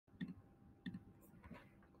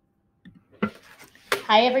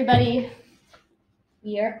Hi, everybody.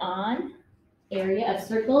 We are on area of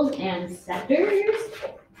circles and sectors.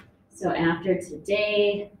 So after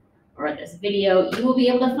today, or this video, you will be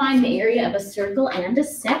able to find the area of a circle and a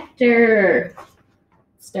sector.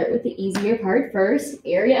 Start with the easier part first.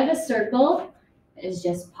 Area of a circle is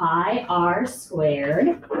just pi r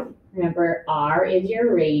squared. Remember, r is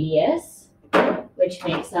your radius, which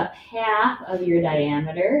makes up half of your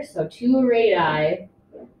diameter. So 2 radii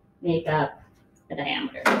make up the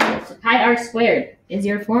diameter. So pi r squared is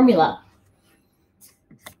your formula.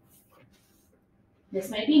 This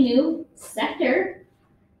might be new. Sector.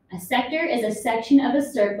 A sector is a section of a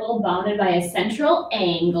circle bounded by a central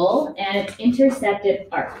angle and its intercepted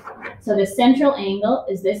arc. So the central angle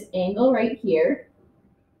is this angle right here,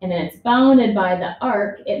 and then it's bounded by the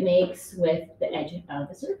arc it makes with the edge of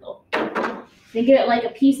the circle. Think of it like a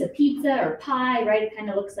piece of pizza or pie, right? It kind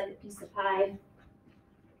of looks like a piece of pie.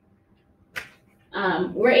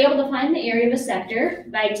 We're able to find the area of a sector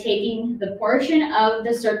by taking the portion of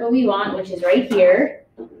the circle we want, which is right here.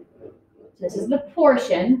 So this is the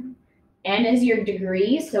portion. N is your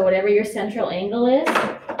degree, so whatever your central angle is,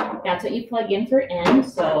 that's what you plug in for N.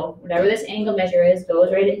 So whatever this angle measure is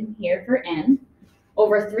goes right in here for N,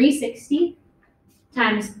 over 360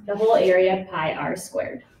 times the whole area pi r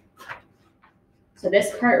squared. So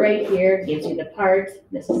this part right here gives you the part.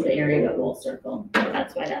 This is the area of the whole circle.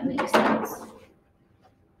 That's why that makes sense.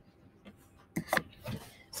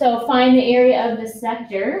 So find the area of the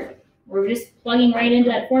sector. We're just plugging right into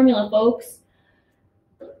that formula, folks.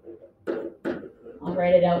 I'll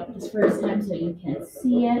write it out this first time so you can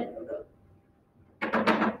see it.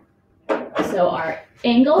 So our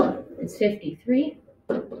angle is 53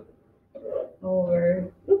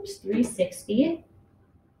 over, 360.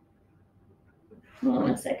 Hold on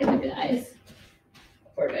 1 second, guys.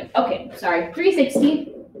 We're good. Okay, sorry,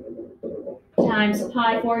 360 times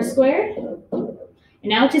pi 4 squared. And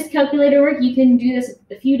now it's just calculator work. You can do this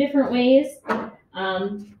a few different ways.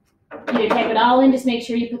 Either type it all in, just make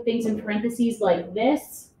sure you put things in parentheses like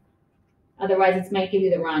this. Otherwise, it might give you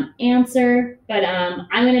the wrong answer. But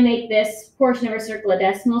I'm going to make this portion of our circle a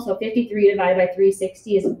decimal. So 53 divided by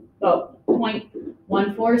 360 is about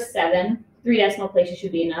 0.147. 3 decimal places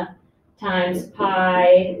should be enough. Times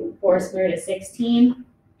pi 4 squared is 16.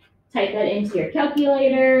 Type that into your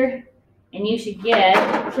calculator, and you should get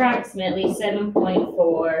approximately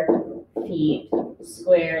 7.4 feet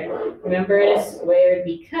squared. Remember, it is squared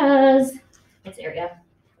because it's area.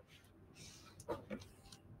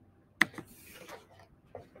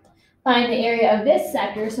 Find the area of this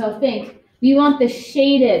sector. So think, we want the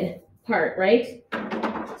shaded part, right?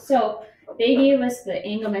 So they gave us the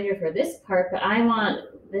angle measure for this part, but I want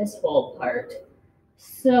this whole part.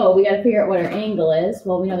 So we got to figure out what our angle is.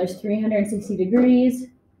 Well, we know there's 360 degrees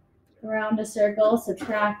around a circle.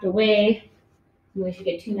 Subtract away, and we should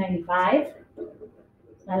get 295.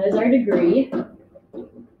 That is our degree.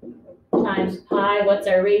 Times pi, what's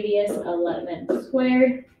our radius? 11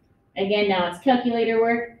 squared. Again, now it's calculator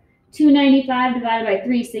work. 295 divided by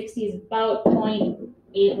 360 is about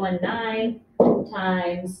 0.819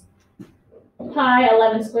 times pi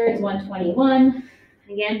 11 squared is 121.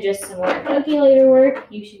 Again, just some more calculator work.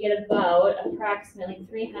 You should get about approximately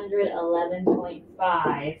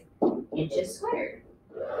 311.5 inches squared.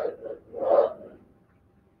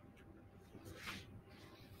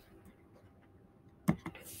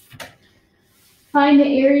 Find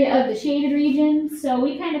the area of the shaded region. So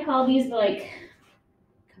we kind of call these like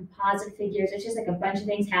composite figures. It's just like a bunch of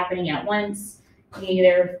things happening at once.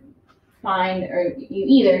 You find the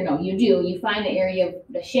area of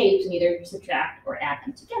the shapes and either subtract or add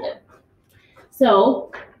them together.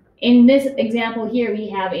 So in this example here, we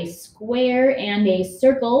have a square and a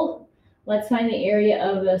circle. Let's find the area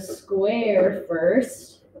of the square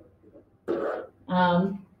first.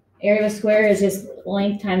 Area of a square is just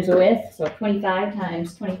length times width, so 25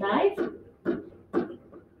 times 25.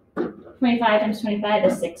 25 times 25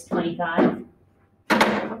 is 625.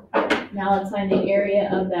 Now let's find the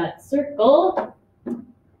area of that circle.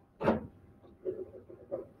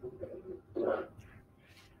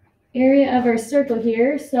 Area of our circle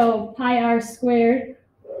here, so pi r squared.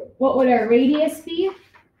 What would our radius be?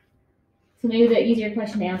 So maybe the easier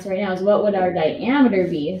question to answer right now is what would our diameter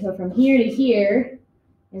be? So from here to here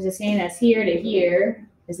is the same as here to here,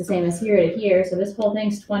 is the same as here to here. So this whole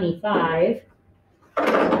thing's 25.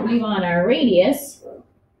 We want our radius to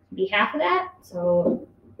be half of that, so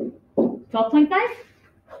 12.5.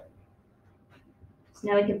 So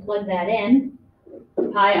now we can plug that in.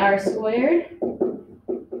 Pi r squared.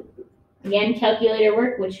 Again, calculator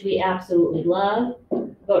work, which we absolutely love.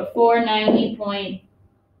 About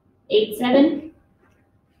 490.87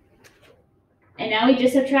 And now we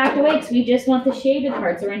just subtract away because we just want the shaded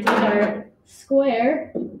part. So we're going to take our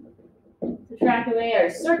square, subtract away our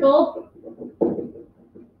circle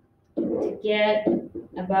to get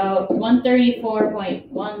about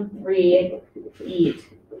 134.13 feet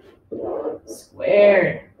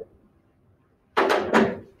squared.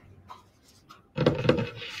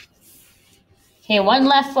 Okay, one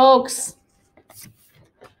left, folks.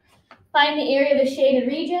 Find the area of the shaded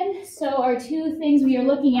region. So our two things we are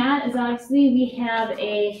looking at is obviously we have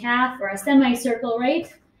a half or a semicircle,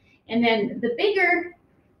 right? And then the bigger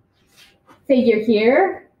figure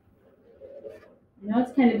here, I know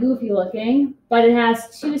it's kind of goofy looking, but it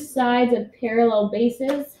has two sides of parallel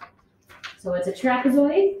bases. So it's a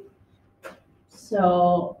trapezoid.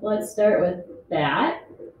 So let's start with that.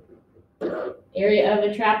 Area of a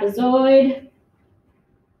trapezoid.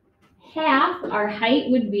 Half our height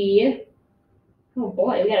would be, oh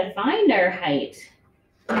boy, we gotta find our height.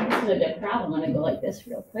 This is a good problem. I'm gonna go like this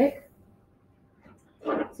real quick.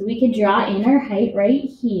 So we could draw in our height right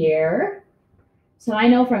here. So I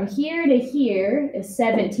know from here to here is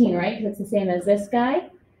 17, right? Because it's the same as this guy.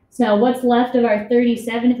 So what's left of our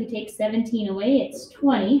 37? If we take 17 away, it's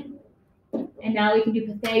 20. And now we can do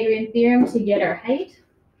Pythagorean theorem to get our height.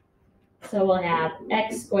 So we'll have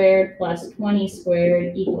x squared plus 20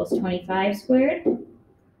 squared equals 25 squared.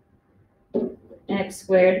 X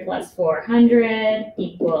squared plus 400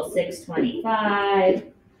 equals 625.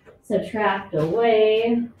 Subtract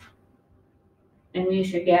away. And we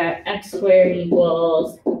should get x squared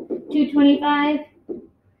equals 225,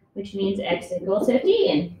 which means x equals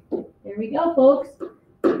 15. There we go, folks.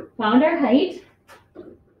 Found our height.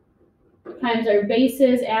 Times our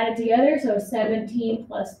bases added together, so 17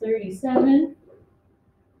 plus 37.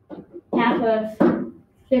 Half of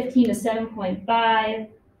 15 is 7.5.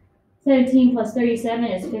 17 plus 37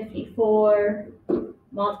 is 54.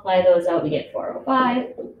 Multiply those out, we get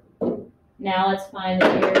 405. Now let's find the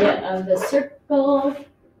area of the circle.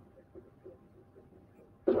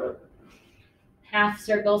 Half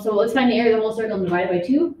circle, so let's find the area of the whole circle and divide by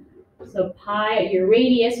 2. So pi, your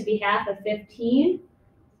radius would be half of 15.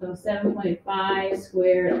 So 7.5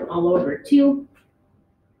 squared all over 2.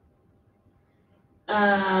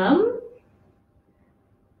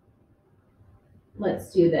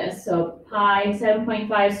 Let's do this. So pi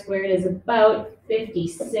 7.5 squared is about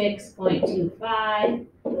 56.25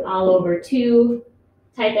 all over 2.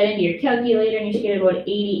 Type that into your calculator and you should get about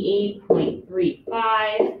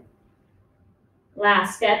 88.35.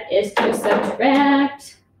 Last step is to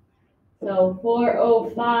subtract. So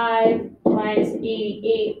 405 minus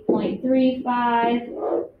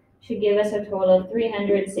 88.35 should give us a total of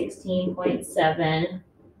 316.7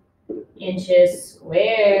 inches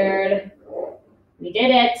squared. We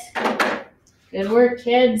did it. Good work,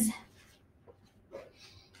 kids.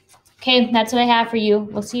 Okay, that's what I have for you.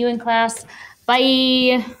 We'll see you in class.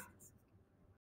 Bye.